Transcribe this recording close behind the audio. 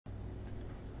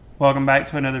Welcome back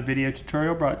to another video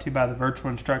tutorial brought to you by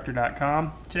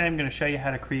thevirtualinstructor.com. Today I'm going to show you how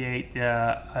to create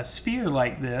a sphere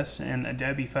like this in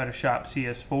Adobe Photoshop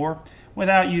CS4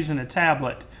 without using a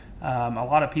tablet. A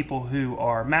lot of people who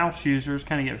are mouse users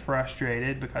kind of get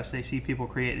frustrated because they see people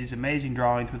create these amazing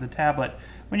drawings with a tablet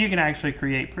when you can actually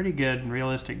create pretty good and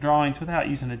realistic drawings without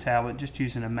using a tablet, just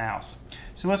using a mouse.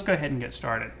 So let's go ahead and get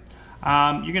started.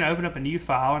 You're going to open up a new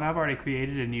file, and I've already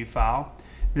created a new file.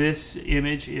 This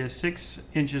image is 6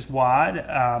 inches wide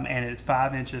and it's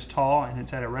 5 inches tall, and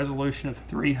it's at a resolution of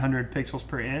 300 pixels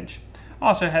per inch.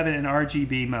 Also have it in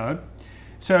RGB mode.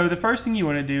 So the first thing you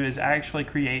want to do is actually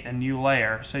create a new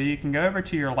layer. So you can go over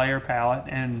to your layer palette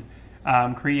and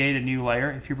create a new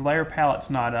layer. If your layer palette's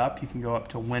not up, you can go up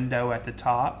to Window at the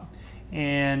top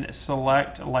and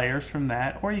select layers from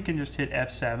that, or you can just hit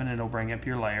F7 and it'll bring up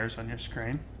your layers on your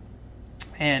screen.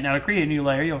 And now to create a new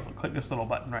layer, you'll click this little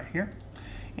button right here,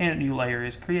 and a new layer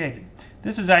is created.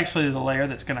 This is actually the layer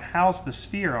that's going to house the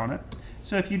sphere on it.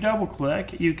 So if you double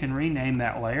click, you can rename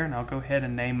that layer, and I'll go ahead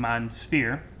and name mine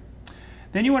sphere.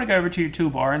 Then you want to go over to your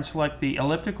toolbar and select the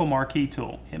elliptical marquee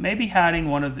tool. It may be hiding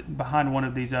behind one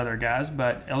of these other guys,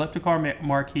 but elliptical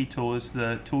marquee tool is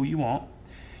the tool you want.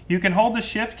 You can hold the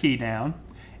shift key down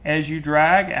as you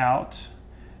drag out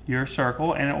your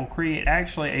circle, and it will create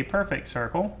actually a perfect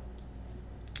circle.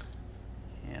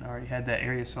 I already had that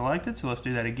area selected, so let's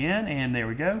do that again, and there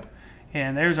we go.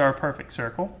 And there's our perfect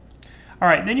circle.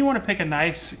 Alright, then you want to pick a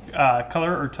nice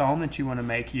color or tone that you want to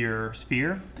make your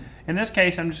sphere. In this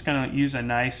case, I'm just going to use a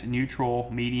nice neutral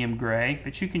medium gray,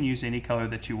 but you can use any color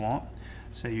that you want.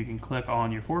 So you can click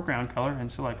on your foreground color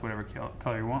and select whatever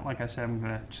color you want. Like I said, I'm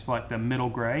going to select the middle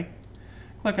gray.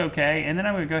 Click OK, and then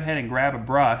I'm going to go ahead and grab a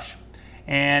brush.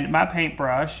 And my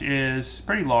paintbrush is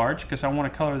pretty large because I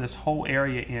want to color this whole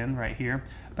area in right here.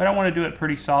 But I want to do it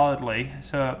pretty solidly.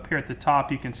 So up here at the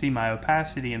top you can see my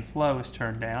opacity and flow is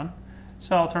turned down.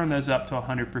 So I'll turn those up to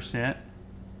 100%.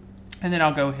 And then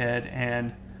I'll go ahead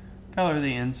and color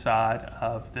the inside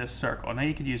of this circle. Now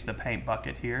you could use the paint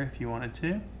bucket here if you wanted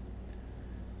to.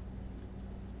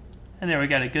 And there we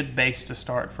got a good base to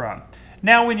start from.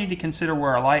 Now we need to consider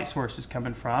where our light source is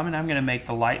coming from, and I'm going to make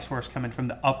the light source coming from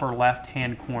the upper left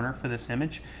hand corner for this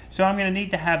image. So I'm going to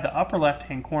need to have the upper left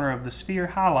hand corner of the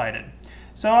sphere highlighted.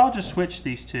 So I'll just switch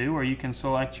these two, or you can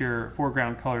select your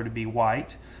foreground color to be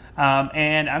white.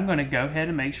 And I'm going to go ahead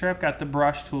and make sure I've got the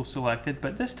brush tool selected,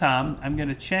 but this time I'm going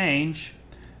to change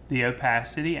the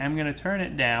opacity. I'm going to turn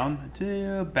it down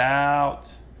to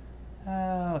about,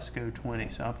 let's go 20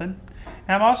 something.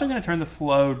 And I'm also going to turn the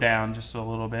flow down just a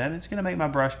little bit. It's going to make my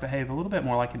brush behave a little bit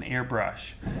more like an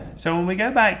airbrush. So when we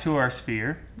go back to our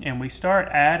sphere and we start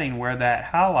adding where that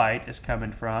highlight is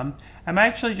coming from, I'm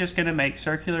actually just going to make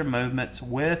circular movements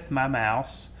with my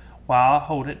mouse while I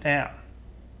hold it down,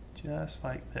 just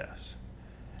like this.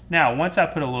 Now once I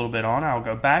put a little bit on, I'll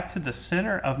go back to the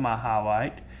center of my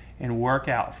highlight and work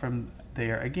out from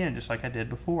there again, just like I did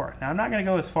before. Now I'm not going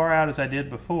to go as far out as I did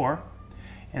before,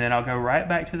 and then I'll go right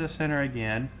back to the center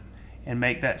again and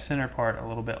make that center part a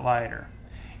little bit lighter.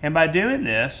 And by doing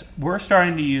this, we're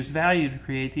starting to use value to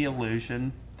create the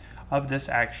illusion of this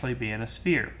actually being a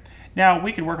sphere. Now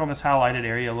we could work on this highlighted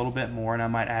area a little bit more, and I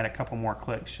might add a couple more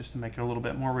clicks just to make it a little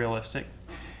bit more realistic.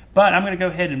 But I'm going to go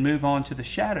ahead and move on to the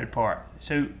shadowed part.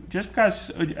 So just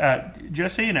because,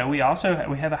 just so you know, we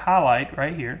have a highlight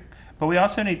right here, but we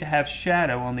also need to have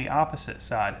shadow on the opposite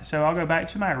side. So I'll go back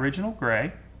to my original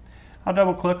gray. I'll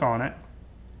double click on it,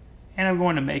 and I'm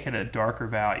going to make it a darker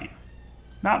value.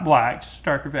 Not black, just a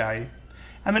darker value.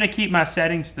 I'm going to keep my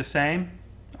settings the same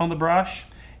on the brush,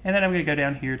 and then I'm going to go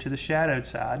down here to the shadowed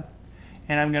side,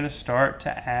 and I'm going to start to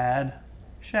add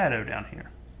shadow down here.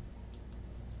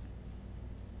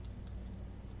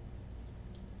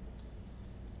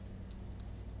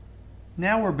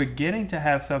 Now we're beginning to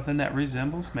have something that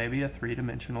resembles maybe a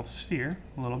three-dimensional sphere,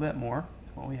 a little bit more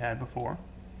than what we had before.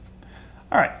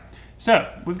 Alright, so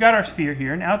we've got our sphere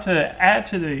here. Now to add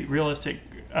to the realistic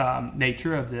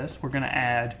nature of this, we're going to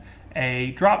add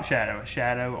a drop shadow, a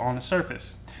shadow on the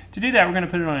surface. To do that, we're going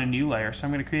to put it on a new layer. So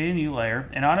I'm going to create a new layer,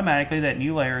 and automatically that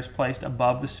new layer is placed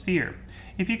above the sphere.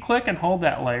 If you click and hold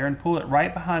that layer and pull it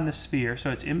right behind the sphere,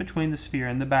 so it's in between the sphere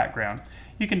and the background,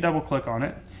 you can double click on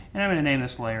it, and I'm going to name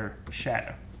this layer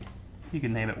Shadow. You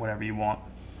can name it whatever you want.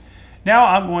 Now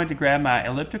I'm going to grab my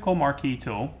elliptical marquee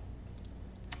tool,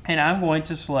 and I'm going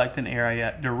to select an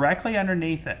area directly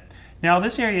underneath it. Now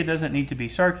this area doesn't need to be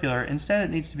circular, instead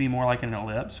it needs to be more like an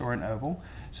ellipse or an oval.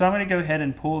 So I'm going to go ahead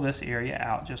and pull this area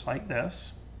out just like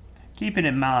this. Keeping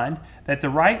in mind that the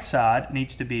right side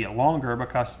needs to be longer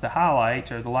because the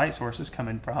highlight or the light source is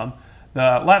coming from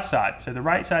the left side. So the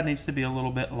right side needs to be a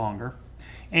little bit longer.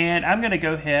 And I'm going to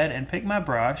go ahead and pick my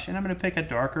brush, and I'm going to pick a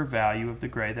darker value of the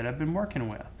gray that I've been working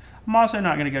with. I'm also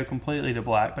not going to go completely to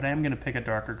black, but I am going to pick a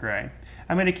darker gray.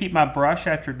 I'm going to keep my brush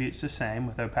attributes the same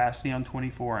with opacity on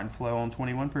 24 and flow on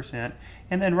 21%.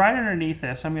 And then right underneath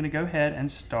this, I'm going to go ahead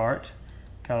and start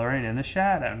coloring in the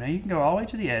shadow. Now you can go all the way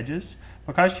to the edges.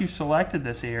 Because you've selected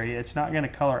this area, it's not going to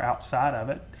color outside of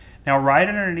it. Now right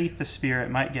underneath the sphere,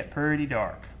 it might get pretty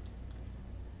dark.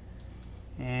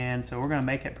 And so we're going to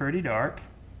make it pretty dark.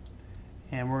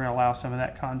 And we're going to allow some of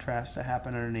that contrast to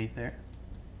happen underneath there.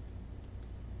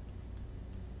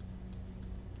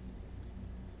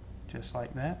 Just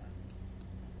like that.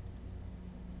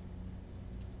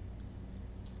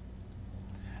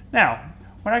 Now,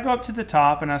 when I go up to the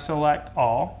top and I select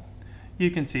all, you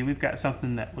can see we've got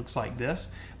something that looks like this.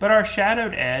 But our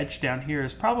shadowed edge down here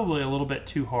is probably a little bit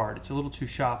too hard. It's a little too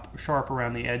sharp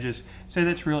around the edges, so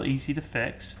that's real easy to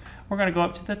fix. We're going to go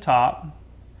up to the top,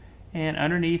 and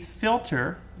underneath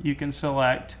Filter, you can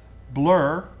select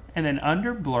Blur, and then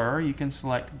under Blur, you can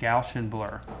select Gaussian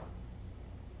Blur.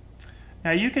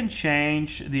 Now you can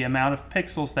change the amount of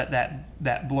pixels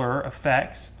that blur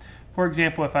affects. For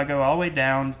example, if I go all the way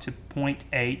down to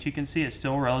 0.8, you can see it's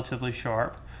still relatively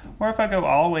sharp. Or if I go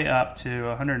all the way up to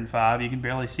 105, you can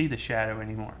barely see the shadow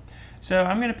anymore. So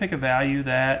I'm going to pick a value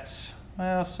that's,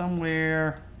 well,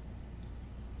 somewhere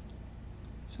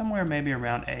maybe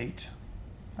around 8.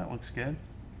 That looks good.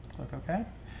 Click OK.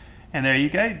 And there you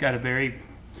go. You've got a very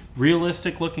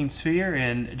realistic looking sphere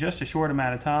in just a short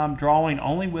amount of time, drawing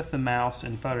only with the mouse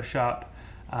in Photoshop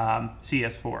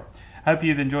CS4. I hope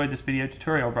you've enjoyed this video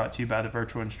tutorial brought to you by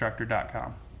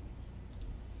thevirtualinstructor.com.